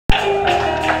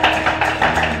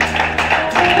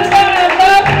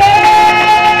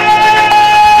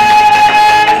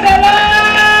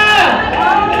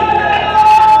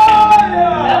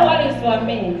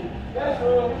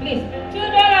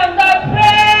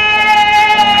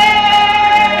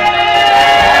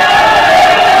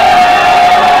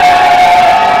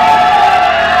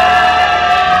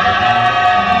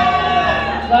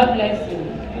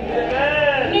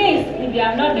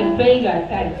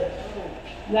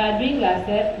are doing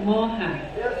yourself more harm.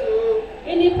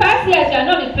 In the past years, you are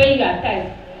not paying your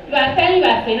tithe. You are tithing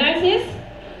your finances,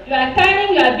 you are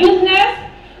tithing your business,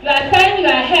 you are tithing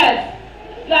your health,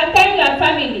 you are tithing your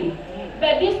family.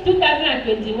 But this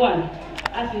 2021,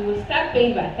 as you will start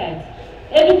paying your tithe,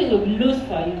 everything will be loose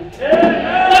for you.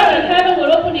 God in heaven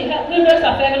will open the windows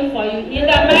of heaven for you in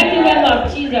the mighty name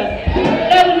of Jesus.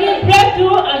 There will be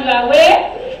breakthrough on your way.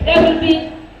 There will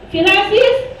be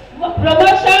finances,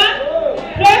 promotion,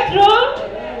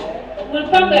 breakthrough will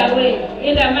come your way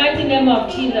in the mighty name of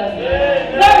Jesus.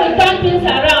 God will turn things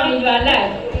around in your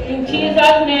life in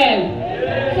Jesus' name.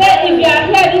 So if you are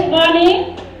here this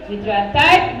morning with your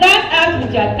tithe, dance out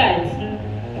with your tithe.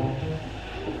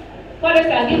 Chorus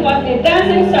and give us a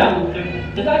dancing song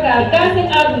because they are dancing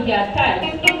out with their tithe.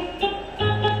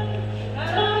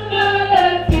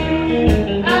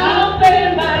 I'll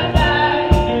pay my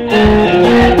tithe. And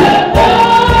the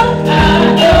Lord,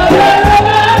 I'm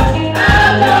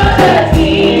gonna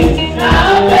sing.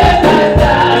 I'll pay my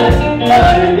tithe.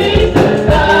 Glory be to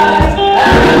God.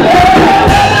 I'm gonna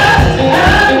sing.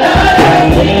 I'll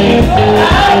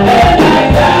pay my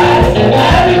tithe.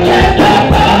 Every chance I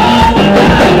fall.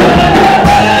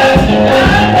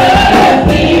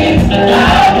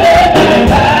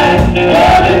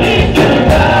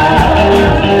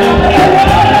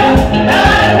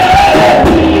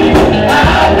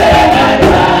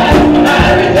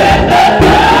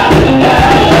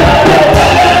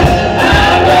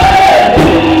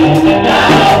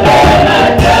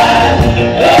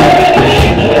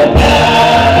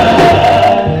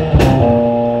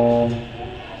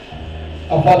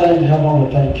 Father in heaven,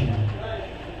 we thank you.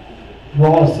 You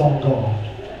are awesome God.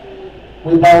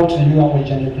 We bow to you and we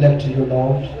genuflect to you,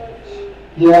 Lord.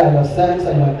 Here are your sons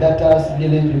and your daughters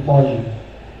kneeling before you,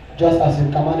 just as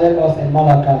you commanded us in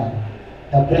Malachi,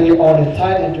 that bring all the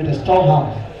tithe into the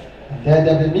storehouse, and there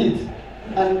they will meet.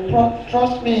 And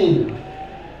trust me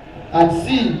and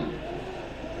see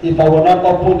if I will not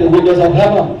open the windows of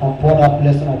heaven and pour that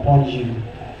blessing upon you.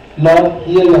 Lord,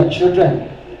 hear your children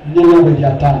kneeling with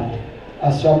your tithe.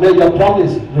 As you have made your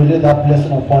promise, release that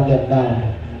blessing upon them now.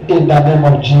 In the name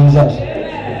of Jesus.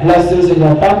 Blessings in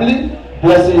your family,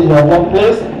 blessing in your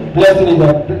workplace, blessing in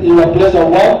your place of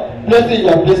work, blessing in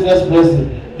your business, blessing.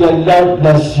 The Lord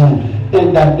bless you.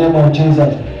 In the name of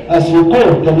Jesus. As you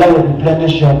go, the Lord will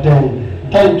replenish your day.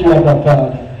 Thank you, Abba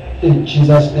Father. In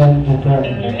Jesus' name we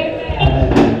pray.